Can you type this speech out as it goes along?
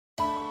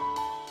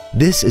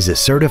This is a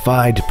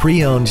certified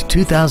pre-owned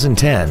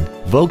 2010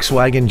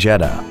 Volkswagen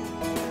Jetta.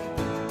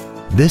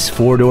 This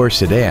four-door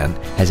sedan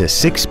has a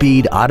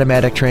 6-speed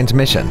automatic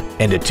transmission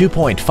and a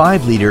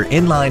 2.5-liter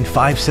inline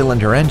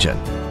 5-cylinder engine.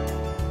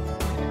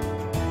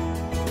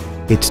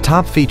 Its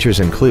top features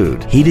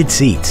include heated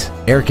seats,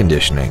 air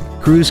conditioning,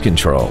 cruise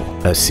control,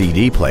 a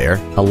CD player,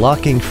 a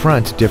locking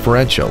front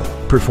differential,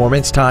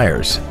 performance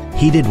tires,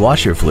 heated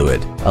washer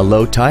fluid, a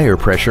low tire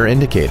pressure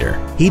indicator,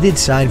 heated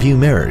side view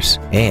mirrors,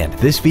 and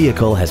this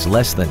vehicle has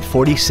less than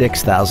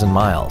 46,000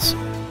 miles.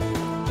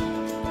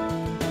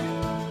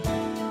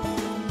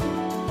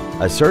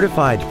 A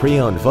certified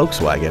pre-owned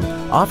Volkswagen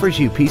offers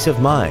you peace of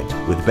mind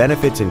with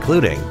benefits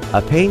including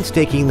a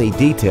painstakingly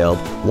detailed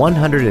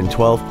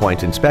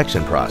 112-point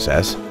inspection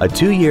process, a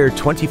 2-year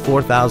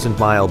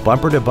 24,000-mile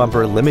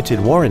bumper-to-bumper limited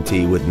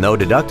warranty with no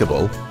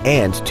deductible,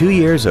 and 2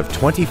 years of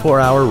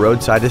 24-hour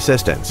roadside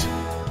assistance.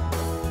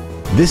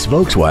 This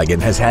Volkswagen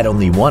has had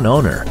only one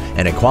owner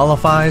and it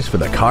qualifies for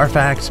the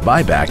Carfax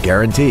buyback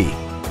guarantee.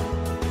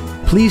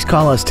 Please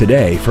call us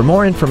today for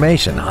more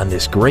information on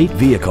this great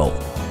vehicle.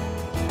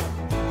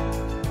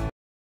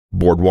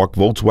 Boardwalk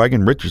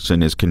Volkswagen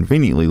Richardson is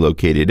conveniently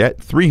located at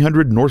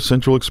 300 North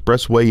Central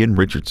Expressway in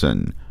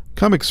Richardson.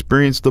 Come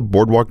experience the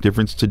Boardwalk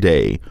difference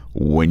today.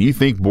 When you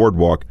think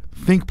Boardwalk,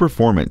 think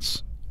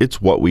performance.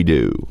 It's what we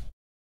do.